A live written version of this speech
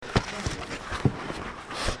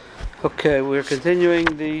Okay, we're continuing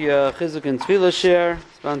the Chizuk and Tefillah share,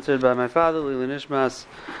 sponsored by my father, Lili Nishmas,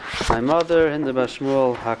 my mother, Hinda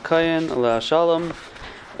Bashmuel Hakayan, Allah Shalom,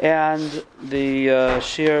 and the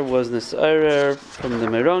share was Nis'arer from the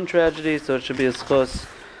Meron tragedy, so it should be a schos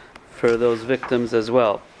for those victims as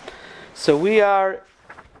well. So we are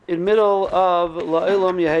in middle of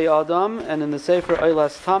La'ilam Yehei Adam, and in the Sefer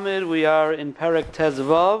Eilas Tamid, we are in Perek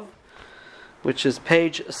Tezvav, which is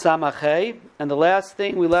page Samachei. And the last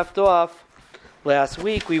thing we left off last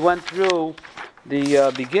week, we went through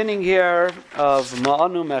the beginning here of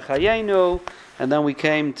Ma'anu Mechayenu, and then we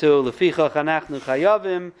came to Leficha Chanachnu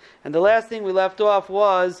Chayavim, and the last thing we left off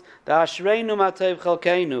was the Ashreinu Matev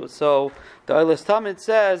Chalkeinu. So the Eilas Tamid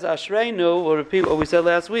says, Ashreinu, we'll repeat what we said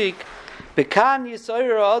last week, Bekan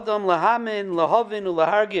Yisayra Adam Lahamin Lahavin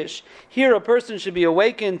Ulahargish. Here a person should be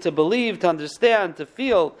awakened to believe, to understand, to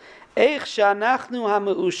feel how we, Klal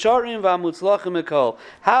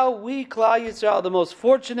Yisrael, are the most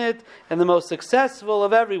fortunate and the most successful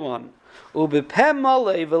of everyone. And with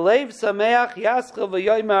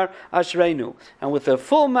a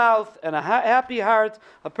full mouth and a happy heart,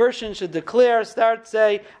 a person should say,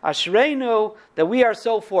 Ashreinu, that we are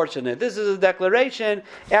so fortunate. This is a declaration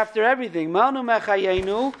after everything.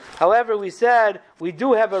 However, we said we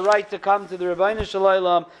do have a right to come to the Rebbeinu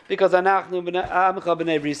Shalom because Anachnu Amcha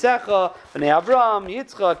b'nei Brisecha, b'nei Avram,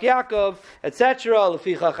 Yitzchak, Yaakov, etc.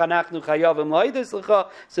 Leficha Chanachnu Chayavim La'idus Lecha.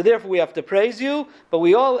 So therefore we have to praise you, but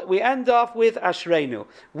we end off with Ashreinu.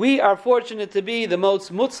 We are fortunate to be the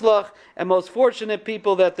most mutzlach and most fortunate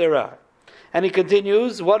people that there are. And he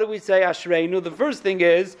continues, what do we say, Ashreinu? The first thing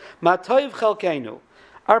is, Matoiv Chalkeinu.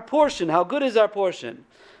 Our portion, how good is our portion?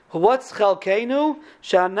 What's Chalkeinu?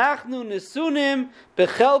 Sha'anachnu Nesunim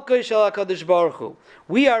Bechelkoi Shel HaKadosh Baruch Hu.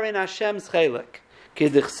 We are in Hashem's Chelek.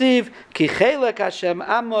 Kidichsiv, Ki Chelek Hashem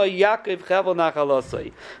Amo Yaakov Chevel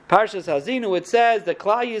Nachalosai. Parshas Hazinu, it says that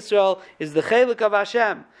Klal Yisrael is the Chelek of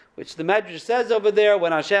Hashem, which the Medrash says over there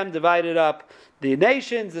when Hashem divided up the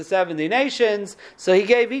nations, the 70 nations, so he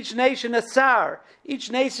gave each nation a sar. Each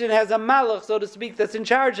nation has a malach, so to speak, that's in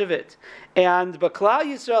charge of it. But Klal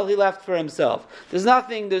Yisrael he left for himself. There's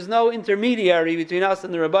no intermediary between us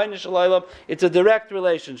and the Rebbeinu Shalom. It's a direct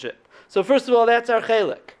relationship. So first of all, that's our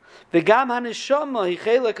chelek. V'gam haneshama hi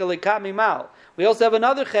chelek alikam imal. We also have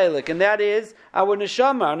another chelek, and that is our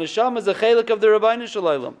neshama. Our neshama is a chelek of the Rebbeinu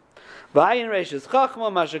Shalom. V'ayin reishes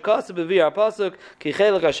chachma mashakasa b'vir pasuk ki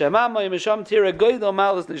chelek Hashem amo yimisham tira goydel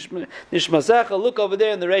malas nishmasecha. Look over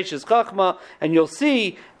there in the reishes chachma, and you'll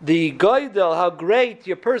see the goydel, how great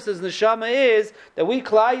your person's neshama is. That we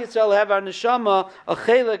Klal Yisrael have our neshama a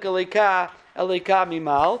chelek elika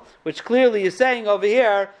mimal, which clearly is saying over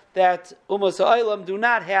here that Umas Ha'olam do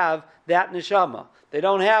not have that neshama. They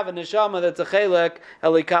don't have a neshama that's a chelek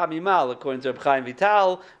elika mimal, according to Reb Chaim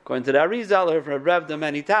Vital, according to the Arizal, I heard from Reb Revda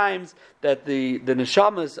many times that the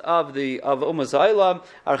neshamas of Umas Ha'olam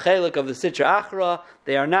are chelek of the Sitra Achra.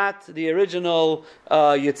 They are not the original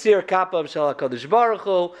Yitzir Kappa of Shel HaKadosh Baruch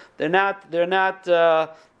Hu. They're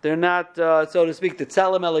not, so to speak, the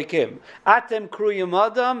Tzelem Elikim. Atem kruyim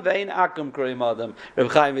adam, vein akum kruyim adam. Reb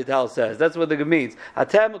Chaim Vital says. That's what it means.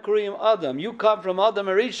 Atem kruyim adam. You come from Adam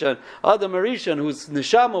Arishan. Adam Arishan, whose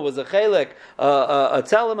neshama was a chelek, a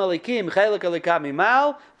Tzelem Elikim, chelek elikam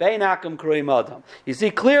imal, vein akum kruyim adam. You see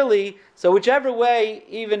clearly, so whichever way,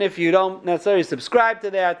 even if you don't necessarily subscribe to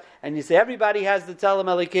that, and you say everybody has the Tzelem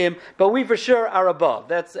Elikim, but we for sure are above.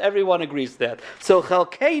 That's, everyone agrees to that. So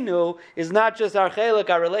Chalkeinu is not just our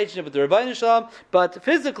chelek, our relationship with the Rebbeinu Shalom, but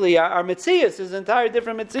physically our Metzias is an entirely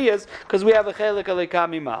different Metzias, because we have a chelek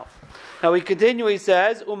elikam imal. Now we continue, he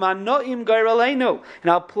says, Umanoim gairaleinu,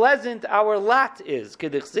 and how pleasant our lot is.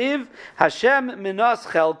 Kedichsiv, Hashem minas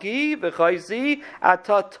chelki, v'chaysi,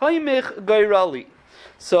 ata toimich gairali.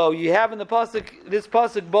 So you have in this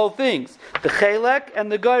pasuk both things, the chelek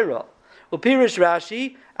and the gairal. Upirish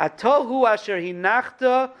Rashi, atohu asher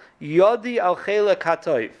hinachta yodi al chelek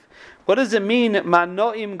hatoiv. What does it mean,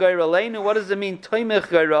 manoim gairaleinu? What does it mean, toimich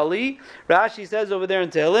gairali? Rashi says over there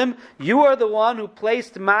in Tehillim, you are the one who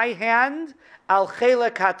placed my hand al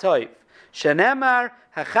chelek hatoiv. Shenemar,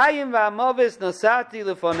 hachayim va'amovis nasati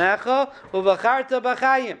lefonecha uvacharta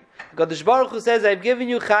b'chayim. Kadosh Baruch Hu says, I've given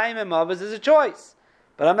you chayim and movis as a choice.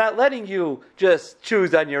 But I'm not letting you just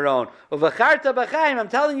choose on your own. I'm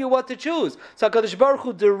telling you what to choose. So HaKadosh Baruch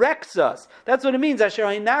Hu directs us. That's what it means. You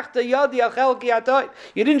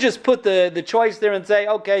didn't just put the choice there and say,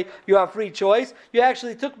 okay, you have free choice. You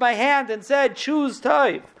actually took my hand and said, choose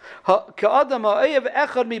Tov.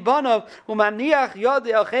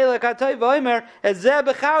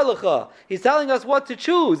 He's telling us what to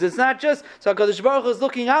choose. It's not just, so HaKadosh Baruch Hu is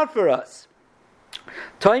looking out for us.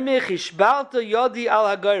 Toimich ishbalta yodi al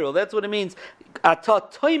hagirl. That's what it means. Ata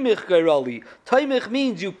toimich gairali. Toimich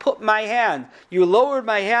means you put my hand, you lowered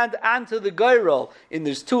my hand onto the gairl. And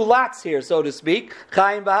there's two lots here, so to speak.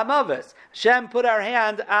 Chaim v'hamaves. Hashem put our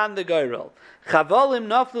hand on the gairl. Chavolim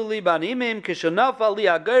naflu li banimim kishanafal li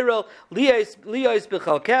hagairl liyos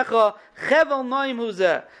b'chalkecha chevel noim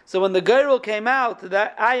huzeh. So when the gairl came out,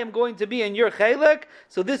 that I am going to be in your chelek,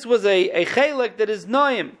 so this was a chelek that is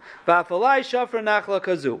noim. V'afalai shafra nachla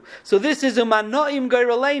kazu. So this is umanoim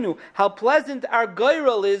gairalenu. How pleasant our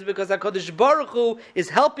gairl is because HaKadosh Baruch Hu is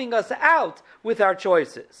helping us out with our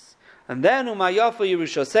choices. And then Umayafa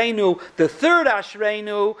Yerushaseinu, the third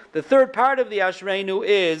Ashreinu, the third part of the Ashreinu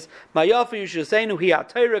is Mayafa Yerushaseinu Hi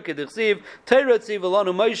HaTorah K'Dichsiv Torah Tziv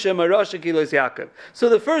Elonu Moshe Marasha Kilos Yaakov. So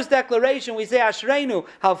the first declaration we say Ashreinu,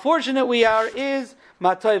 how fortunate we are, is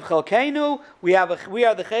Matayv Chalkeinu. We are the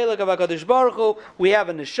Chelek of HaKadosh Baruch Hu. We have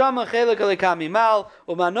a Neshama Chelek Elikam Imal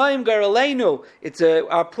Umanoim Garaleinu. It's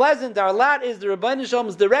our pleasant, our lot is the Rebbeinu Shalom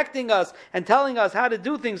is directing us and telling us how to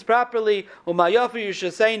do things properly. Umayafa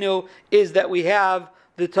Yerushaseinu is that we have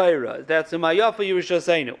the Torah. That's Umayafa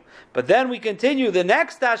Yerushaseinu. But then we continue the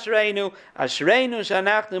next Ashreinu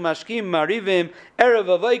Shanachnu Mashkim Marivim Erev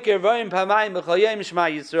Avoker Varim Pamayim B'Chayim Shema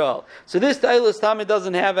Yisrael. So this Teilos Tamid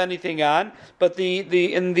doesn't have anything on, but in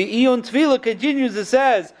the Iyun Tefillah continues, it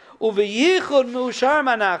says Uveyichud Mushar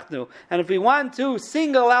Manachnu. And if we want to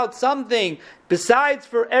single out something besides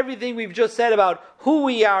for everything we've just said about who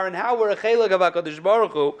we are and how we're a chelek of HaKadosh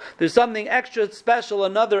Baruch Hu, there's something extra special,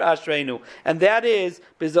 another Ashreinu, and that is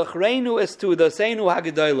B'Zachreinu Estu Daseinu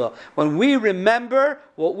Hagedayla. When we remember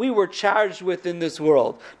what we were charged with in this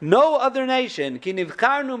world. No other nation, Ki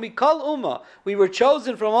Nivcharnu Mikol Ummah, we were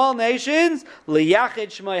chosen from all nations, Liyachid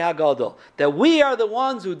Shmai Hagadol, that we are the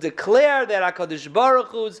ones who declare that HaKadosh Baruch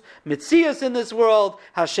Hu's Mitzias in this world,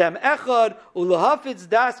 Hashem Echad, Ulahafitz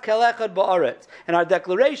Das Kelechad Ba'aretz. And our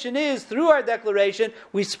declaration is, through our declaration,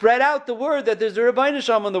 we spread out the word that there's a Rebbeinu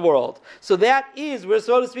Shalom in the world. So that is, we're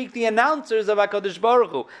so to speak, the announcers of HaKadosh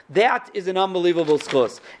Baruch Hu. That is an unbelievable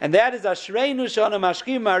schus. And that is Ashreinu Shana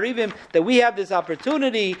Mashkim Marivim, that we have this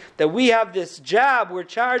opportunity, that we have this job we're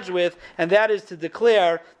charged with, and that is to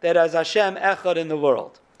declare that as Hashem Echad in the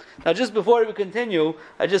world. Now, just before we continue,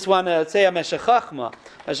 I just want to say a Meshech Chachma.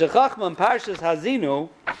 Meshech Chachma in Parshas Hazinu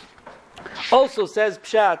also says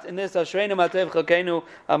Pshat in this Ashreinu Matev Chalkeinu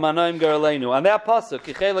Amanoim Garaleinu. On that pasuk,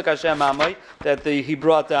 Kichelek Hashem Amay, that he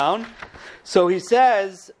brought down. So he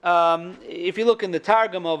says, if you look in the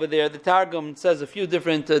Targum over there, the Targum says a few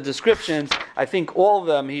different descriptions. I think all of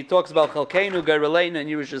them, he talks about Chalkeinu, Garaleinu, and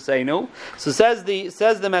Yerushaseinu. So says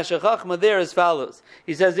the Meshech Chachma there as follows.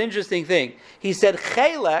 He says, interesting thing. He said,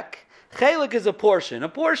 Chelek is a portion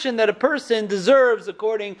that a person deserves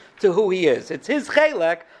according to who he is. It's his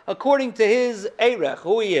chelek according to his erech,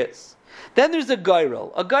 who he is. Then there's a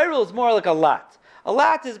gairel. A gairel is more like a lot. A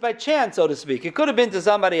lot is by chance, so to speak. It could have been to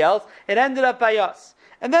somebody else. It ended up by us.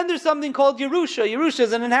 And then there's something called Yerusha. Yerusha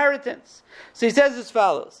is an inheritance. So he says as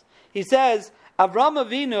follows. He says, Avram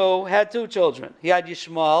Avinu had two children. He had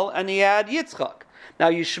Yishmael and he had Yitzchak.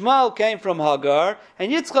 Now Yishmael came from Hagar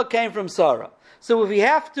and Yitzchak came from Sarah. So if we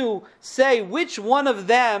have to say which one of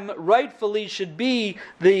them rightfully should be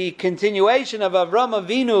the continuation of Avram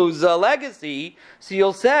Avinu's legacy, so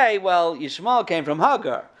you'll say, well, Yishmael came from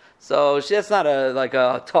Hagar. So that's not like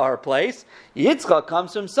a tar place. Yitzchak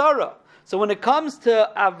comes from Sarah. So when it comes to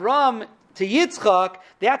Avram, to Yitzchak,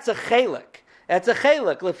 that's a chelek. That's a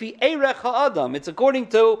chelek. Lefi erech ha'adam. It's according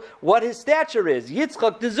to what his stature is.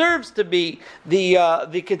 Yitzchak deserves to be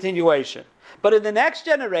the continuation. But in the next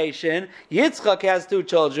generation, Yitzchak has two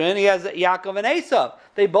children. He has Yaakov and Esav.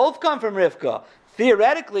 They both come from Rivka.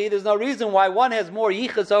 Theoretically, there's no reason why one has more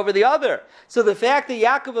yichus over the other. So the fact that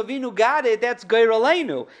Yaakov Avinu got it, that's Geir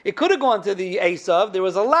Aleinu. It could have gone to the Esav. There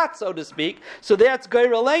was a lot, so to speak. So that's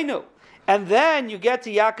Geir Aleinu. And then you get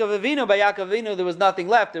to Yaakov Avinu. By Yaakov Avinu, there was nothing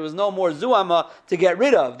left. There was no more zuama to get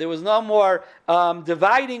rid of. There was no more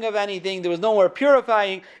dividing of anything. There was no more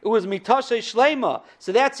purifying. It was mitashe shlema.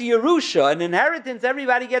 So that's a Yerusha. An inheritance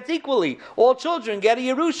everybody gets equally. All children get a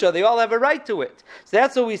Yerusha. They all have a right to it. So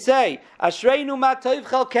that's what we say. Ashreinu matayv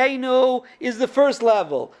chalkeinu is the first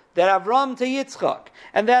level. That Avram to Yitzchak.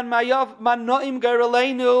 And then Manoim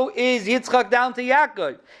Garaleinu is Yitzchak down to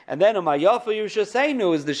Yaakov. And then Mayafa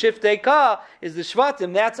Yerushaseinu is the Shiftei Simcha is the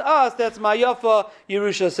Shvatim. That's us. That's Mayafa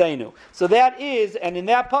Yerusha Seinu. So that is, and in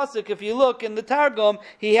that pasuk, if you look in the Targum,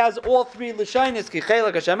 he has all three Lashonis. Ki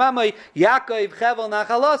Chelek Hashamamai, Yaakov, Chevel,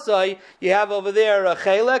 Nachalasai. You have over there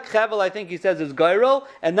Chelek, Chevel, I think he says is Gairol,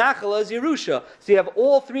 and Nachal is Yerusha. So you have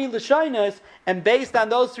all three Lashonis, and based on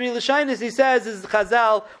those three Lashonis, he says, is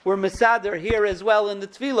Chazal, we're Mesader here as well in the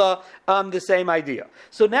Tefillah, the same idea.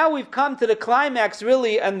 So now we've come to the climax,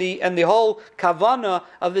 really, and the whole kavana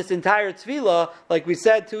of this entire tefillah, like we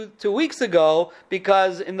said two weeks ago,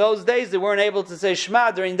 because in those days they weren't able to say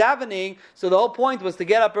Shema during davening, so the whole point was to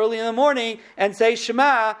get up early in the morning and say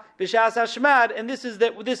Shema b'shas hashmad, and this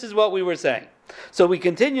is what we were saying. So we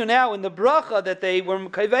continue now in the bracha that they were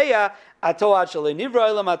kaveya ato ad shalei nivra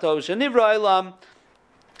elam ato shenivra elam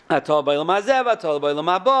ato b'elam hazev ato b'elam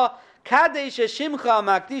haba Kadesh Shimcha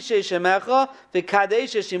Makdish Shemecha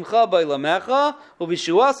v'Kadesh Shimcha B'Ilamecha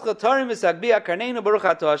u'Vishuascha Tarim v'Sagbia Karneinu Baruch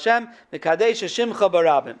Ato Hashem v'Kadesh Shimcha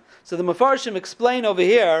Barabim. So the Mefarshim explain over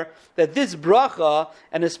here that this bracha,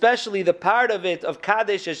 and especially the part of it of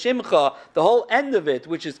Kadesh Shimcha, the whole end of it,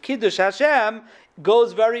 which is Kiddush Hashem,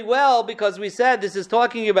 goes very well because we said this is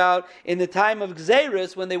talking about in the time of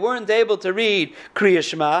Gzeirus when they weren't able to read Kriya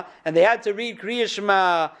Shema and they had to read Kriya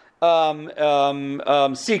Shema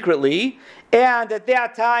secretly, and at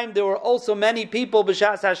that time there were also many people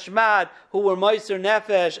b'shas hashmad who were moiser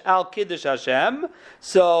nefesh al kiddush Hashem.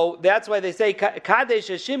 So that's why they say kadesh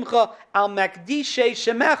shimcha al makdishe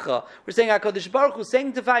shemecha. We're saying HaKadosh Baruch Hu,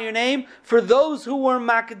 sanctify your name for those who were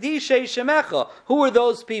makdishe shemecha. Who were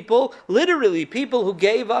those people? Literally, people who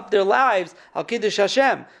gave up their lives al kiddush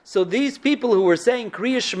Hashem. So these people who were saying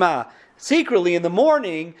Kriya Shema secretly in the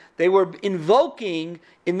morning, they were invoking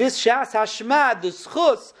in this Shas Hashmad the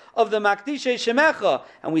schus of the Makdishe Shemecha,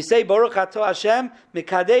 and we say Baruch Ato Hashem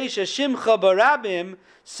Mekadesh Shimcha Barabim.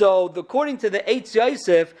 So according to the Eitz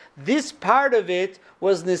Yosef, this part of it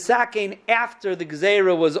was nisakein after the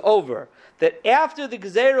Gzeira was over. That after the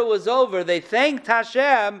Gzeira was over, they thanked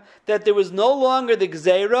Hashem that there was no longer the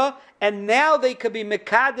Gzeira, and now they could be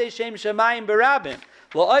Mekadesh Shem Shemayim Barabim.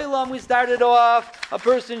 La'olam, we started off, a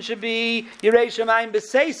person should be Yirei Shamayim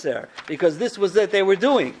B'Seiser, because this was that they were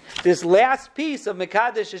doing. This last piece of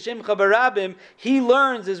Mekadesh Hashem Chabarabim, he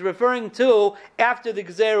learns, is referring to after the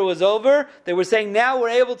Gzeira was over. They were saying, now we're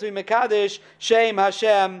able to be Mekadesh Shem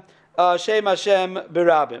Hashem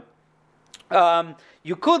Barabim.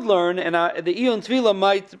 You could learn, and the Iyun Tvila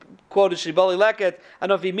might quote a Shibali Leket, I don't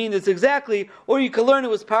know if he means this exactly, or you could learn it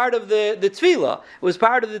was part of the Tvila. It was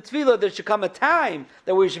part of the Tvila. There should come a time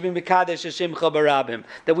that we should be Mekadesh Hashem Chabarabim,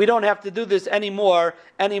 that we don't have to do this anymore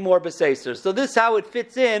B'Seiser. So this is how it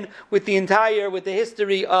fits in with the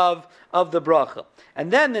history of the bracha. And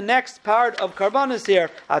then the next part of Karbanis here,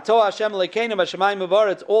 Ato Hashem Lekeinu B'Shamayim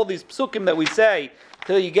U'Va'aretz, all these psukim that we say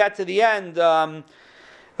till you get to the end.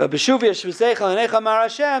 So the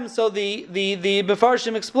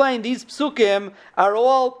Mefarshim explain these psukim are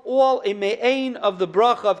all a me'ain of the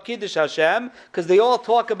bracha of Kiddush Hashem, because they all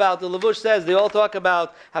talk about, the Levush says, they all talk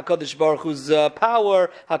about HaKadosh Baruch Hu's power,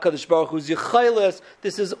 HaKadosh Baruch Hu's yichayles.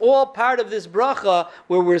 This is all part of this bracha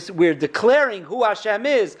where we're declaring who Hashem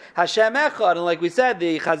is, Hashem Echad. And like we said,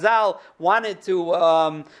 the Chazal wanted to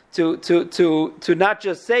not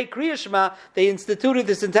just say Kriya Shema, they instituted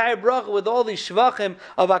this entire bracha with all these shvachim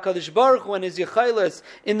of HaKadosh Baruch Hu and His yichayles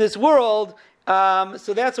in this world.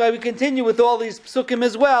 So that's why we continue with all these psukim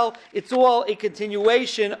as well. It's all a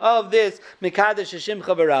continuation of this Mekadesh Hashem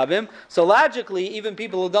Chabarabim. So logically, even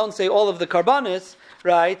people who don't say all of the karbanis,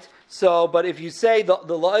 right? So, but if you say the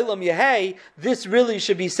La'ilam Yehei, this really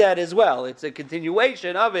should be said as well. It's a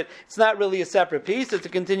continuation of it. It's not really a separate piece. It's a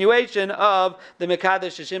continuation of the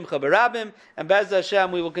Mekadesh Hashem Chabarabim. And Bez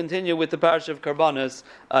Hashem, we will continue with the Parsha of Karbanis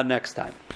next time.